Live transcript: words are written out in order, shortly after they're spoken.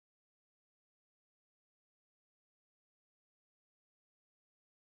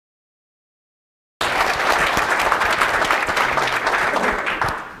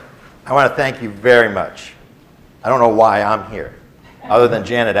I want to thank you very much. I don't know why I'm here, other than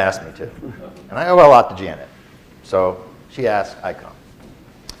Janet asked me to. And I owe a lot to Janet. So she asked, I come.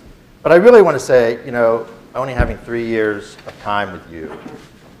 But I really want to say, you know, only having 3 years of time with you,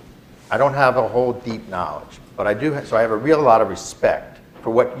 I don't have a whole deep knowledge, but I do, so I have a real lot of respect for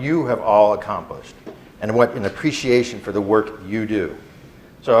what you have all accomplished and what an appreciation for the work you do.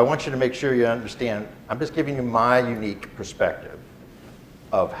 So I want you to make sure you understand, I'm just giving you my unique perspective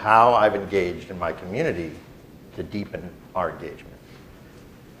of how I've engaged in my community to deepen our engagement.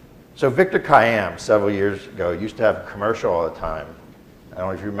 So Victor Khayyam, several years ago, used to have a commercial all the time. I don't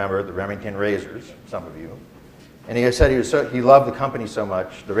know if you remember the Remington razors, some of you. And he said he loved the company so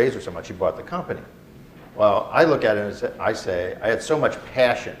much, the razor so much, he bought the company. Well, I look at it and I say, I had so much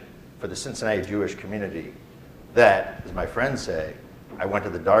passion for the Cincinnati Jewish community that, as my friends say, I went to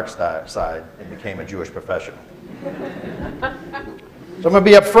the dark side and became a Jewish professional. So I'm going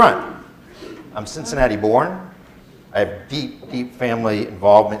to be up front. I'm Cincinnati born. I have deep, deep family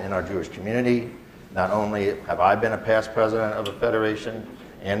involvement in our Jewish community. Not only have I been a past president of the Federation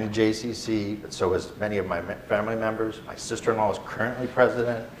and the JCC, but so has many of my family members. My sister-in-law is currently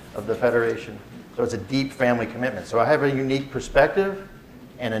president of the Federation. So it's a deep family commitment. So I have a unique perspective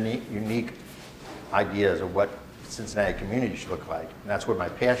and a unique ideas of what Cincinnati community should look like. And that's where my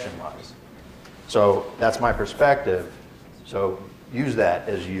passion lies. So that's my perspective. So use that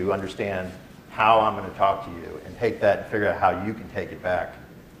as you understand how I'm going to talk to you and take that and figure out how you can take it back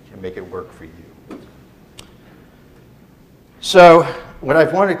and make it work for you. So what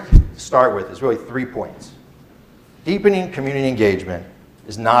I've wanted to start with is really 3 points. Deepening community engagement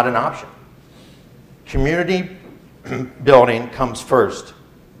is not an option. Community building comes first.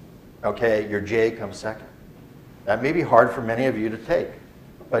 Okay, your J comes second. That may be hard for many of you to take,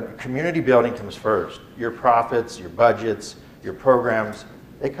 but community building comes first. Your profits, your budgets, your programs,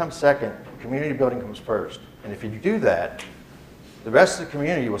 they come second. Community building comes first. And if you do that, the rest of the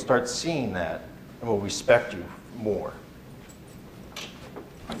community will start seeing that and will respect you more.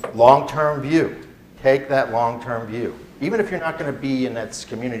 Long-term view. Take that long-term view. Even if you're not going to be in that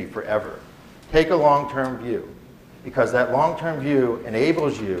community forever, take a long-term view, because that long-term view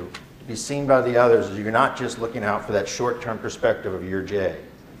enables you to be seen by the others as you're not just looking out for that short-term perspective of your J,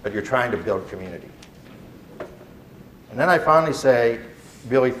 but you're trying to build community. And then I finally say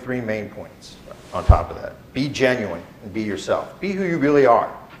really 3 main points on top of that. Be genuine and be yourself. Be who you really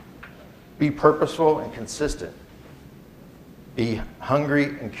are. Be purposeful and consistent. Be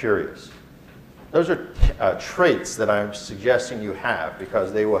hungry and curious. Those are traits that I'm suggesting you have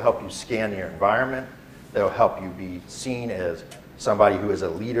because they will help you scan your environment. They'll help you be seen as somebody who is a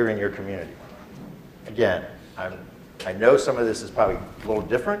leader in your community. Again, I know some of this is probably a little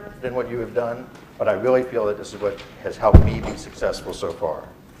different than what you have done, but I really feel that this is what has helped me be successful so far.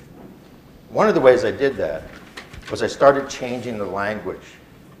 One of the ways I did that was I started changing the language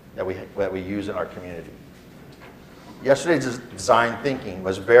that we use in our community. Yesterday's design thinking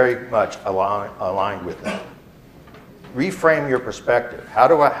was very much aligned with that. Reframe your perspective. How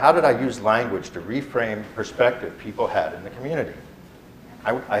did I use language to reframe perspective people had in the community?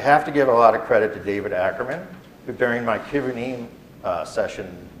 I have to give a lot of credit to David Ackerman, who during my Kirunim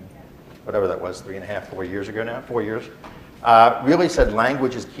session, whatever that was, 3.5, 4 years ago now, 4 years, really said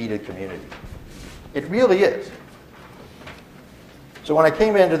language is key to community. It really is. So when I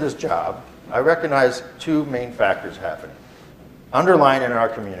came into this job, I recognized 2 main factors happening. Underlying in our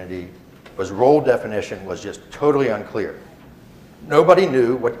community was role definition was just totally unclear. Nobody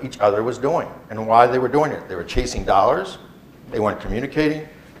knew what each other was doing and why they were doing it. They were chasing dollars, they weren't communicating,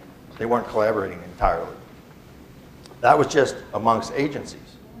 they weren't collaborating entirely. That was just amongst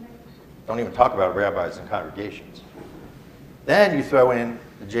agencies. Don't even talk about rabbis and congregations. Then you throw in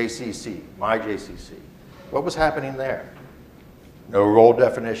the JCC, my JCC. What was happening there? No role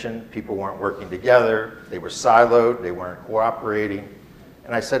definition, people weren't working together, they were siloed, they weren't cooperating.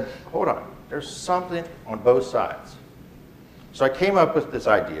 And I said, hold on, there's something on both sides. So I came up with this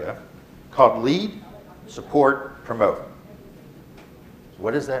idea called lead, support, promote.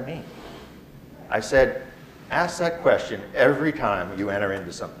 What does that mean? I said, ask that question every time you enter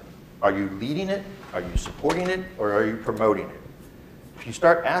into something. Are you leading it, are you supporting it, or are you promoting it? If you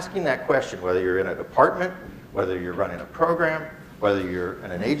start asking that question, whether you're in a department, whether you're running a program, whether you're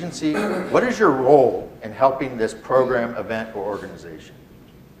in an agency, what is your role in helping this program, event, or organization?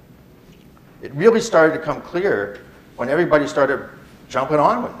 It really started to come clear when everybody started jumping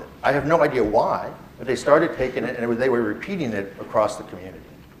on with it. I have no idea why, but they started taking it and they were repeating it across the community.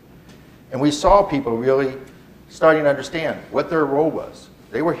 And we saw people really starting to understand what their role was.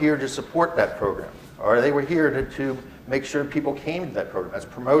 They were here to support that program, or they were here to make sure people came to that program as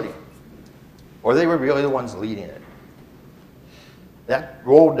promoting. or they were really the ones leading it. That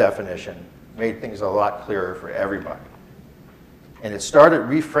role definition made things a lot clearer for everybody. And it started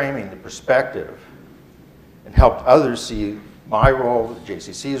reframing the perspective and helped others see my role, the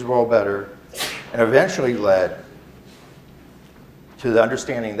JCC's role better, and eventually led to the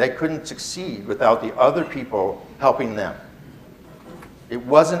understanding they couldn't succeed without the other people helping them. It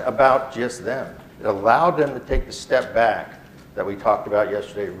wasn't about just them. It allowed them to take the step back that we talked about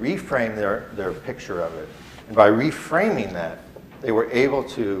yesterday, reframe their picture of it. And by reframing that, they were able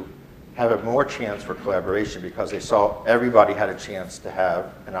to have a more chance for collaboration because they saw everybody had a chance to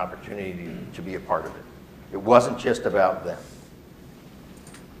have an opportunity to be a part of it. It wasn't just about them.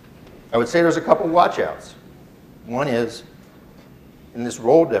 I would say there's a couple watch-outs. One is, in this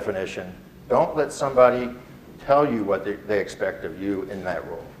role definition, don't let somebody tell you what they expect of you in that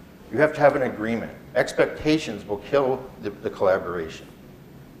role. You have to have an agreement. Expectations will kill the collaboration.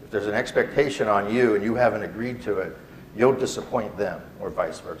 If there's an expectation on you and you haven't agreed to it, you'll disappoint them, or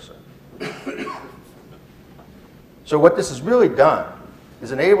vice versa. So what this has really done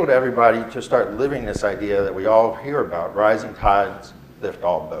is enabled everybody to start living this idea that we all hear about, rising tides lift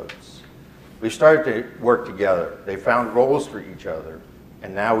all boats. We've started to work together. They found roles for each other,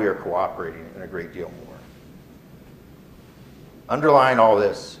 and now we are cooperating in a great deal more. Underlying all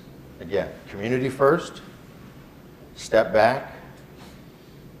this, again, community first, step back,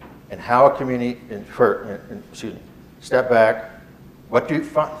 and how a community, step back, what do you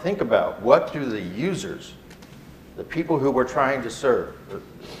think about? What do the users, the people who we're trying to serve, the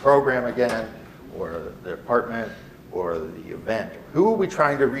program again, or the department, or the event, who are we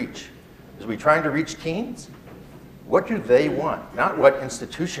trying to reach? Is we trying to reach teens? What do they want? Not what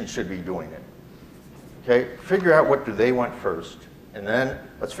institutions should be doing it. Okay, figure out what do they want first, and then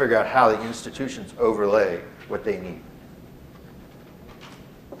let's figure out how the institutions overlay what they need.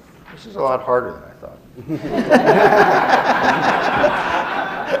 This is a lot harder than I thought.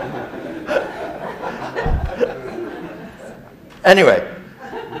 Anyway,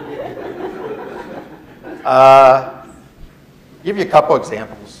 give you a couple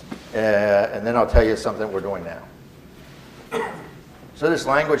examples, and then I'll tell you something we're doing now. So this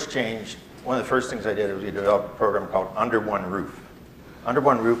language change, one of the first things I did was we developed a program called Under One Roof. Under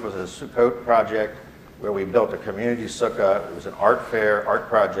One Roof was a Sukkot project where we built a community sukkah. It was an art fair, art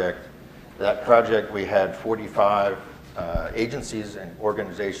project. That project, we had 45 agencies and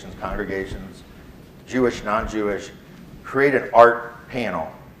organizations, congregations, Jewish, non-Jewish, create an art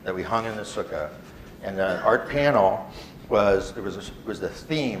panel that we hung in the sukkah. And the art panel was the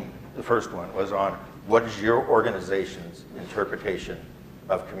theme, the first one, was on what is your organization's interpretation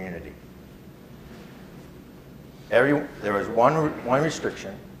of community. There was one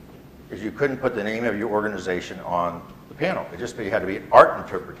restriction, is you couldn't put the name of your organization on the panel. It just had to be art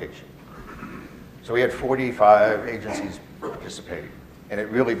interpretation. So we had 45 agencies participating, and it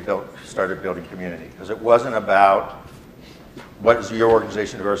really started building community, because it wasn't about what is your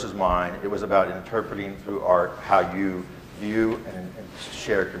organization versus mine. It was about interpreting through art how you view and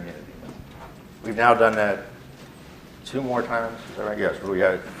share community. We've now done that 2 more times, is that right? Yes, we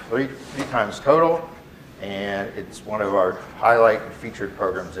had three times total, and it's one of our highlight and featured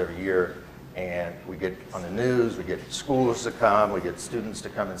programs every year. And we get on the news, we get schools to come, we get students to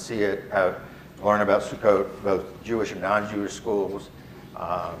come and see it, learn about Sukkot, both Jewish and non-Jewish schools.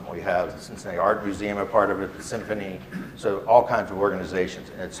 We have the Cincinnati Art Museum, a part of it, the Symphony, so all kinds of organizations,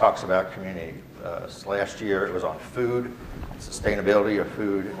 and it talks about community. Last year it was on food, sustainability of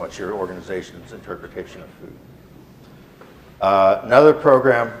food, and what's your organization's interpretation of food. Another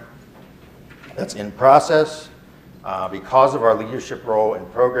program that's in process, because of our leadership role in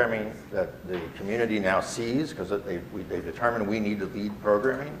programming that the community now sees, because they've determined we need to lead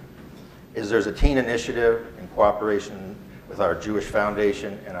programming, is there's a teen initiative in cooperation with our Jewish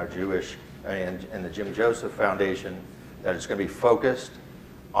Foundation and our and the Jim Joseph Foundation that is going to be focused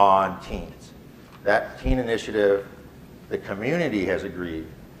on teens. That teen initiative, the community has agreed,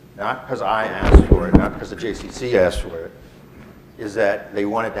 not because I asked for it, not because the JCC asked for it, is that they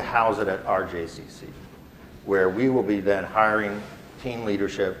wanted to house it at our JCC, where we will be then hiring teen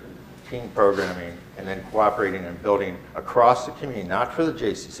leadership, teen programming, and then cooperating and building across the community, not for the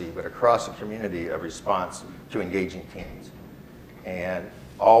JCC, but across the community, a response to engaging teens. And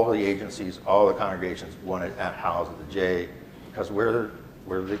all the agencies, all the congregations want it at housed at the J, because we're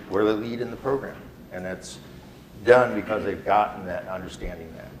the lead in the program. And it's done because they've gotten that,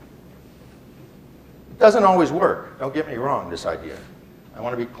 understanding that. It doesn't always work, don't get me wrong, this idea. I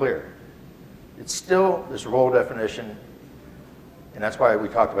want to be clear. It's still, this role definition, and that's why we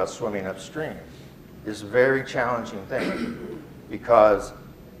talked about swimming upstream, is a very challenging thing, because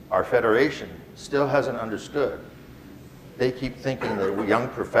our federation still hasn't understood. They keep thinking that young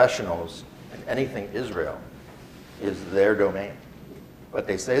professionals and anything Israel is their domain. But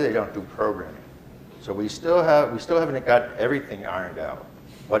they say they don't do programming. So we still haven't got everything ironed out.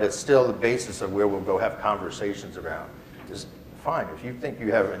 But it's still the basis of where we'll go have conversations around. Is fine, if you think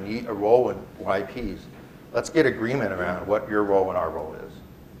you have a role in YPs, let's get agreement around what your role and our role is.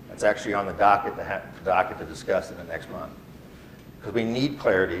 It's actually on the docket to discuss in the next month. Because we need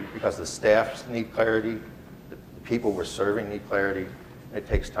clarity, because the staffs need clarity, the people we're serving need clarity, and it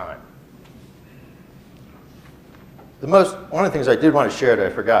takes time. One of the things I did want to share that I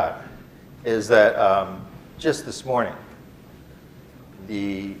forgot is that just this morning,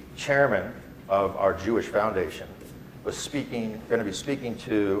 the chairman of our Jewish Foundation was going to be speaking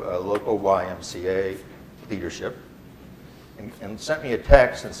to a local YMCA leadership and sent me a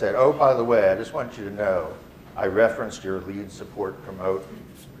text and said, oh, by the way, I just want you to know I referenced your lead, support, promote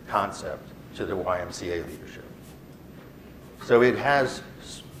concept to the YMCA leadership. So it has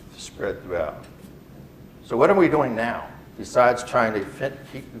spread throughout. So what are we doing now besides trying to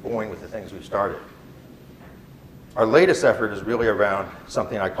keep going with the things we've started? Our latest effort is really around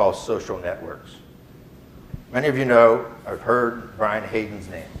something I call social networks. Many of you know, I've heard Brian Hayden's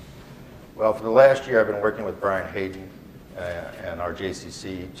name. Well, for the last year, I've been working with Brian Hayden and our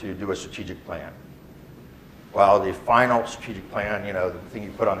JCC to do a strategic plan. While the final strategic plan, you know, the thing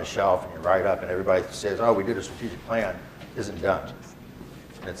you put on the shelf and you write up and everybody says, oh, we did a strategic plan, isn't done.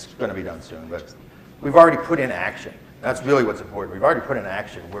 And it's going to be done soon, but we've already put in action. That's really what's important. We've already put in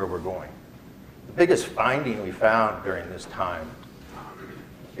action where we're going. The biggest finding we found during this time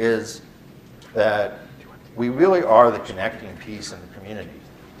is that we really are the connecting piece in the community.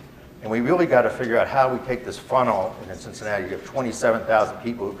 And we really got to figure out how we take this funnel, and in Cincinnati, you have 27,000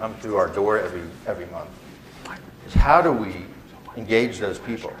 people who come through our door every month. How do we engage those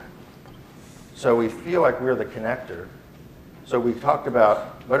people? So we feel like we're the connector. So we talked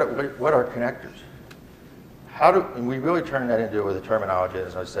about what are connectors? And we really turn that into with a terminology,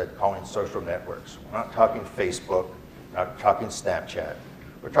 as I said, calling social networks. We're not talking Facebook, we're not talking Snapchat.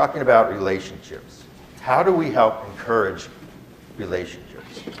 We're talking about relationships. How do we help encourage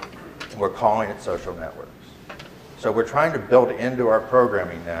relationships? And we're calling it social networks. So we're trying to build into our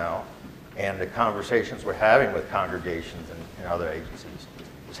programming now and the conversations we're having with congregations and other agencies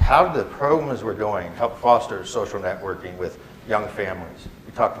is how do the programs we're doing help foster social networking with young families.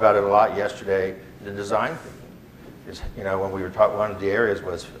 We talked about it a lot yesterday, the design thing. Is, you know, when we were talking, one of the areas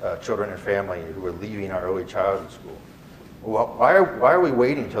was children and family who were leaving our early childhood school. Well, why are we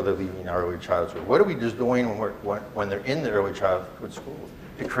waiting until they're leaving our early childhood school? What are we just doing when they're in the early childhood school?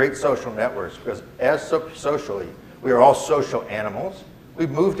 To create social networks, because socially, we are all social animals. We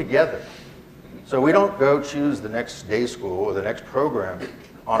move together. So we don't go choose the next day school or the next program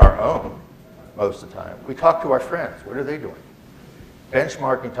on our own most of the time. We talk to our friends. What are they doing?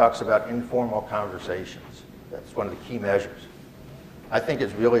 Benchmarking talks about informal conversations. That's one of the key measures. I think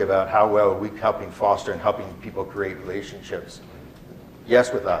it's really about how well we're helping foster and helping people create relationships,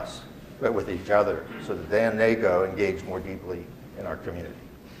 yes, with us, but with each other, so that then they go engage more deeply in our community.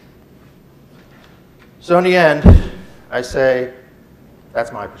 So in the end, I say,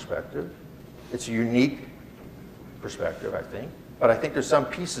 that's my perspective. It's a unique perspective, I think, but I think there's some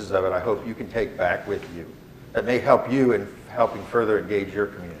pieces of it I hope you can take back with you that may help you in helping further engage your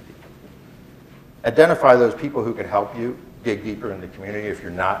community. Identify those people who can help you dig deeper in the community if you're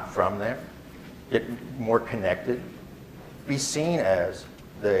not from there. Get more connected. Be seen as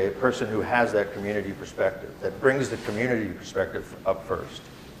the person who has that community perspective, that brings the community perspective up first.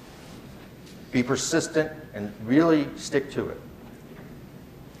 Be persistent and really stick to it.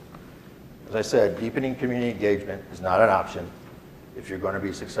 As I said, deepening community engagement is not an option if you're going to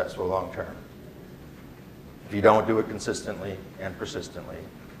be successful long term. If you don't do it consistently and persistently,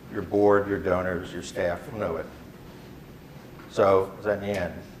 your board, your donors, your staff will know it. So, in the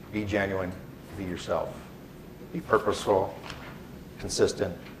end, be genuine, be yourself. Be purposeful,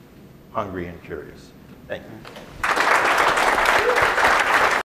 consistent, hungry, and curious. Thank you.